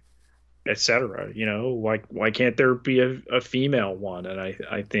 Kang, etc. Why can't there be a female one? And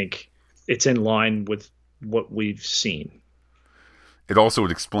I think it's in line with what we've seen. It also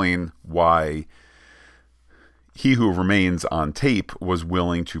would explain why He Who Remains on tape was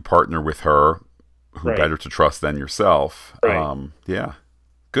willing to partner with her. Who right. Better to trust than yourself? Right. Yeah,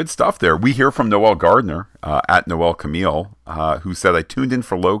 good stuff there. We hear from Noel Gardner at Noel Camille, who said, I tuned in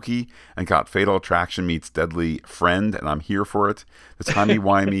for Loki and got Fatal Attraction meets Deadly Friend, and I'm here for it. The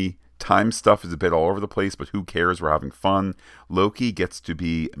timey-wimey time stuff is a bit all over the place, but who cares? We're having fun. Loki gets to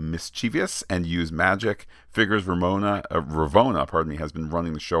be mischievous and use magic. Figures Ravonna, has been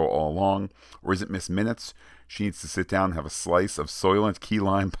running the show all along. Or is it Miss Minutes? She needs to sit down and have a slice of Soylent key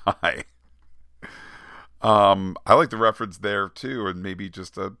lime pie. I like the reference there too, and maybe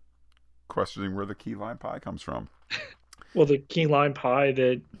just questioning where the key lime pie comes from. Well, the key lime pie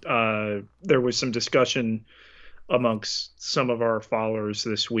that there was some discussion amongst some of our followers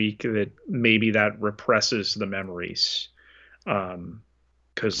this week that maybe that represses the memories,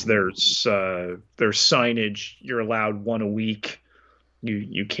 because there's signage. You're allowed one a week.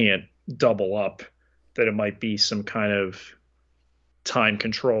 You can't double up. That it might be some kind of time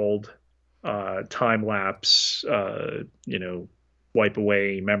controlled. Time lapse, wipe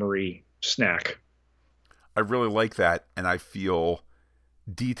away memory snack. I really like that, and I feel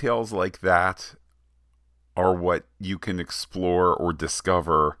details like that are what you can explore or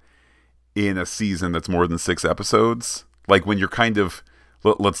discover in a season that's more than 6 episodes. Like when you're kind of,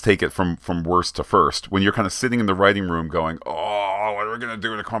 let's take it from worst to first, when you're kind of sitting in the writing room going, oh, what are we going to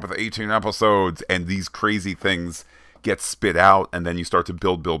do to come up with 18 episodes? And these crazy things get spit out, and then you start to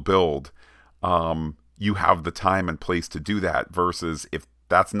build. You have the time and place to do that, versus if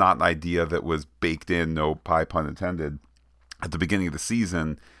that's not an idea that was baked in, no pie pun intended, at the beginning of the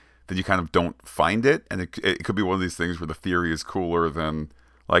season, then you kind of don't find it. And it could be one of these things where the theory is cooler than,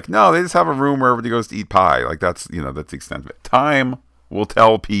 like, no, they just have a room where everybody goes to eat pie. Like, that's the extent of it. Time will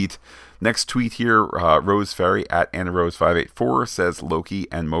tell, Pete. Next tweet here, Rose Ferry at AnnaRose584 says, Loki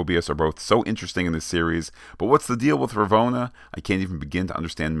and Mobius are both so interesting in this series, but what's the deal with Ravonna? I can't even begin to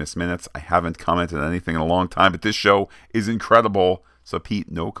understand Miss Minutes. I haven't commented on anything in a long time, but this show is incredible. So, Pete,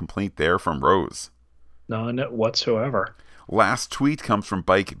 no complaint there from Rose. None whatsoever. Last tweet comes from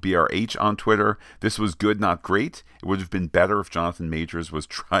Bike BRH on Twitter. This was good, not great. It would have been better if Jonathan Majors was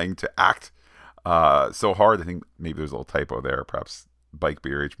trying to act so hard. I think maybe there's a little typo there. Perhaps Bike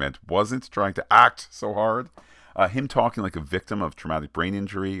BRH meant wasn't trying to act so hard. Him talking like a victim of traumatic brain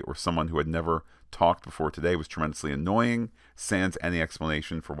injury or someone who had never talked before today was tremendously annoying. Sans any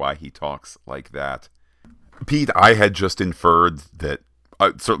explanation for why he talks like that. Pete, I had just inferred that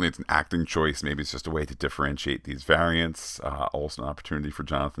certainly it's an acting choice. Maybe it's just a way to differentiate these variants. Also an opportunity for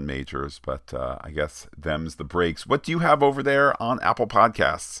Jonathan Majors, but I guess them's the breaks. What do you have over there on Apple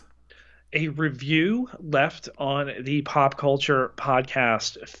Podcasts? A review left on the Pop Culture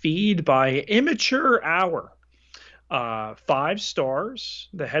Podcast feed by Immature Hour. 5 stars.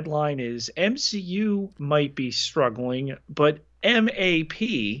 The headline is MCU might be struggling, but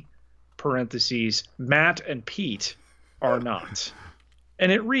MAP, parentheses, Matt and Pete, are not.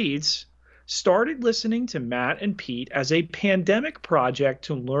 And it reads, started listening to Matt and Pete as a pandemic project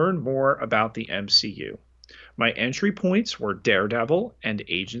to learn more about the MCU. My entry points were Daredevil and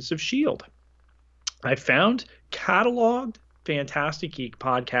Agents of S.H.I.E.L.D. I found cataloged Fantastic Geek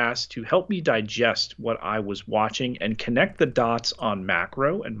podcasts to help me digest what I was watching and connect the dots on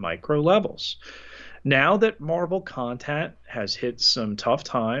macro and micro levels. Now that Marvel content has hit some tough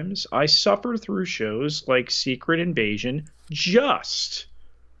times, I suffer through shows like Secret Invasion just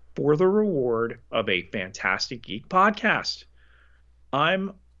for the reward of a Fantastic Geek podcast.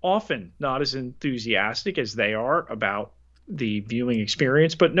 I'm often not as enthusiastic as they are about the viewing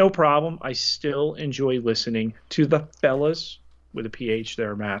experience, but no problem. I still enjoy listening to the fellas with a PH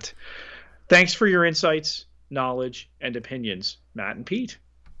there, Matt. Thanks for your insights, knowledge, and opinions, Matt and Pete.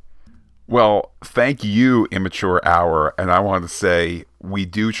 Well, thank you, Immature Hour. And I want to say we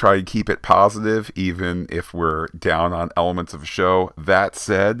do try to keep it positive, even if we're down on elements of a show. That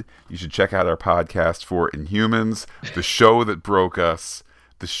said, you should check out our podcast for Inhumans, the show that broke us,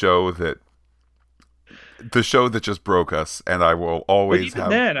 the show that just broke us. And I will always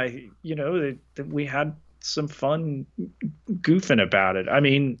but even then, we had some fun goofing about it. I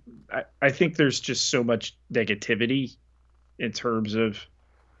mean, I think there's just so much negativity in terms of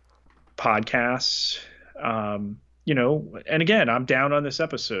podcasts, and again, I'm down on this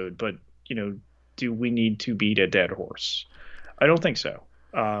episode, but do we need to beat a dead horse? I don't think so.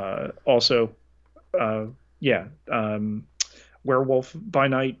 Werewolf by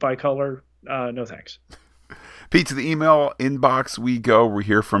night, by color, no thanks. Pete, to the email inbox we go. We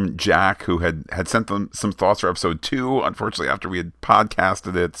hear from Jack, who had sent them some thoughts for episode 2, unfortunately after we had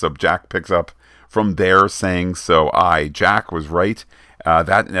podcasted it, so Jack picks up from there saying, Jack was right.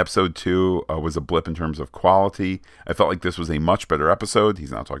 That in episode 2 was a blip in terms of quality. I felt like this was a much better episode.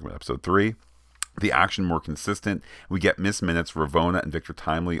 He's now talking about episode 3. The action more consistent. We get Miss Minutes, Ravonna, and Victor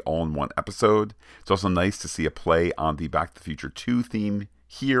Timely all in one episode. It's also nice to see a play on the Back to the Future 2 theme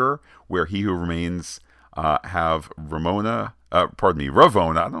here, where He Who Remains have Ravonna. I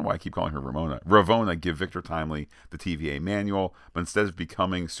don't know why I keep calling her Ramona. Ravonna give Victor Timely the TVA manual, but instead of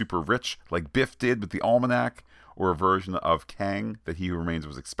becoming super rich like Biff did with the almanac, or a version of Kang that He Who Remains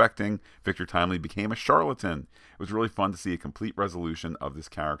was expecting, Victor Timely became a charlatan. It was really fun to see a complete resolution of this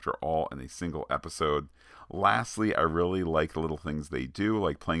character all in a single episode. Lastly, I really like the little things they do,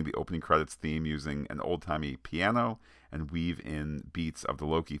 like playing the opening credits theme using an old-timey piano and weave in beats of the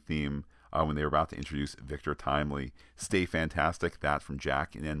Loki theme when they were about to introduce Victor Timely. Stay fantastic. That from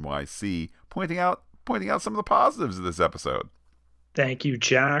Jack in NYC, pointing out some of the positives of this episode. Thank you,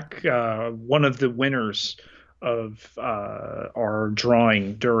 Jack. One of the winners of our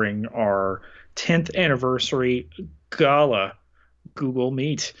drawing during our 10th anniversary gala Google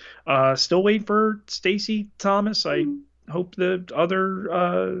Meet. Still waiting for Stacy Thomas. I hope the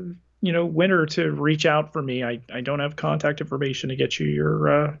other winner to reach out for me. I don't have contact information to get you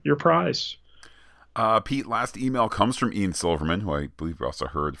your prize. Pete, last email comes from Ian Silverman, who I believe we also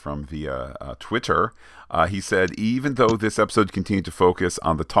heard from via Twitter. He said, even though this episode continued to focus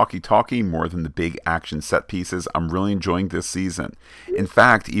on the talkie-talkie more than the big action set pieces, I'm really enjoying this season. In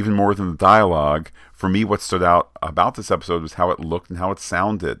fact, even more than the dialogue, for me what stood out about this episode was how it looked and how it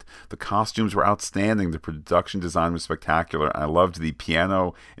sounded. The costumes were outstanding, the production design was spectacular, and I loved the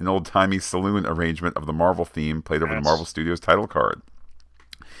piano and old-timey saloon arrangement of the Marvel theme played over the Marvel Studios title card.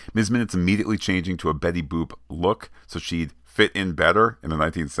 Ms. Minutes immediately changing to a Betty Boop look so she'd fit in better in the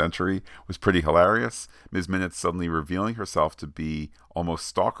 19th century was pretty hilarious. Ms. Minutes suddenly revealing herself to be almost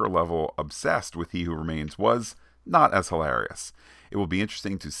stalker level obsessed with He Who Remains was not as hilarious. It will be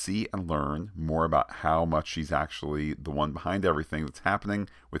interesting to see and learn more about how much she's actually the one behind everything that's happening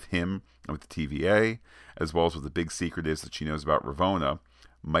with him and with the TVA, as well as what the big secret is that she knows about Ravonna.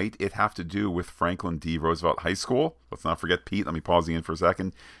 Might it have to do with Franklin D. Roosevelt High School? Let's not forget Pete. Let me pause you in for a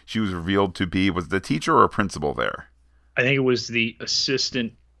second. She was revealed to be, was the teacher or a principal there? I think it was the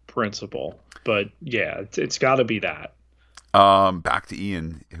assistant principal. But yeah, it's got to be that. Back to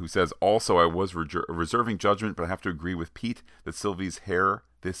Ian, who says, also, I was reserving judgment, but I have to agree with Pete that Sylvie's hair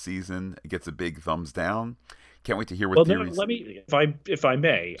this season gets a big thumbs down. Can't wait to hear what theories. Let me, if I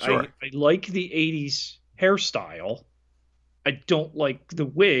may, sure. I like the 80s hairstyle. I don't like the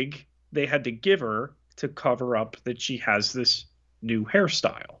wig they had to give her to cover up that she has this new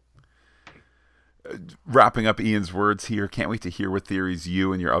hairstyle. Wrapping up Ian's words here, can't wait to hear what theories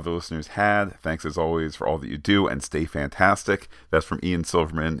you and your other listeners had. Thanks as always for all that you do, and stay fantastic. That's from Ian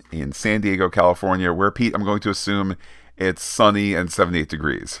Silverman in San Diego, California, where, Pete, I'm going to assume it's sunny and 78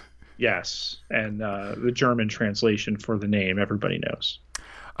 degrees. Yes, and the German translation for the name everybody knows.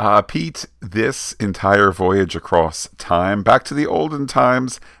 Pete, this entire voyage across time, back to the olden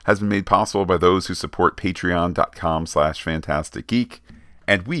times, has been made possible by those who support patreon.com/fantasticgeek,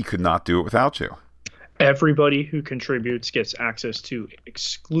 and we could not do it without you. Everybody who contributes gets access to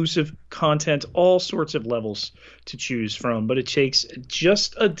exclusive content, all sorts of levels to choose from, but it takes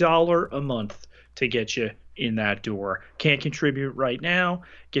just $1 a month to get you in that door. Can't contribute right now?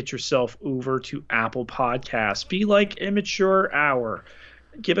 Get yourself over to Apple Podcasts. Be like Immature Hour.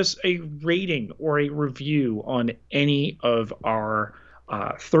 Give us a rating or a review on any of our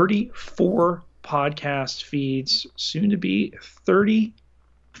 34 podcast feeds, soon to be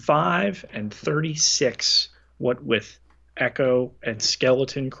 35 and 36, what with Echo and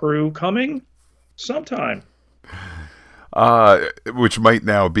Skeleton Crew coming sometime. Which might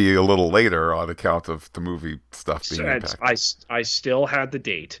now be a little later on account of the movie stuff being impacted. I still had the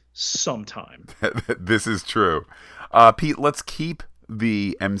date sometime. This is true. Pete, let's keep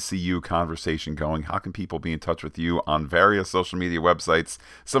the MCU conversation going. How can people be in touch with you on various social media websites,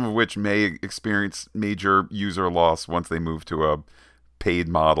 some of which may experience major user loss once they move to a paid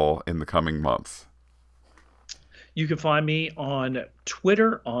model in the coming months? You can find me on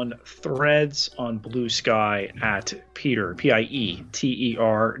Twitter, on Threads, on Blue Sky at Peter,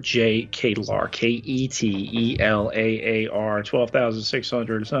 Pieterjketelaar, Ketelaar,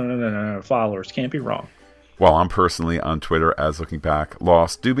 12,600 followers. Can't be wrong. Well, I'm personally on Twitter as Looking Back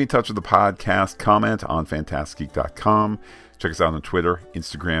Lost. Do be in touch with the podcast. Comment on fantasticgeek.com. Check us out on Twitter,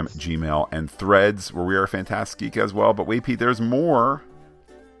 Instagram, Gmail, and Threads, where we are Fantastic Geek as well. But wait, Pete, there's more.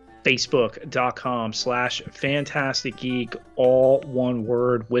 Facebook.com/Fantastic Geek, all one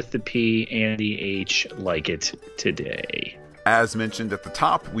word with the P and the H, like it today. As mentioned at the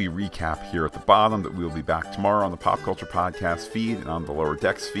top, we recap here at the bottom that we will be back tomorrow on the Pop Culture Podcast feed and on the Lower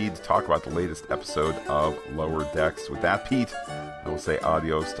Decks feed to talk about the latest episode of Lower Decks. With that, Pete, I will say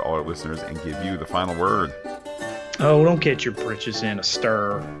adios to all our listeners and give you the final word. Oh, don't get your britches in a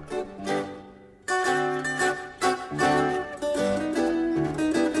stir.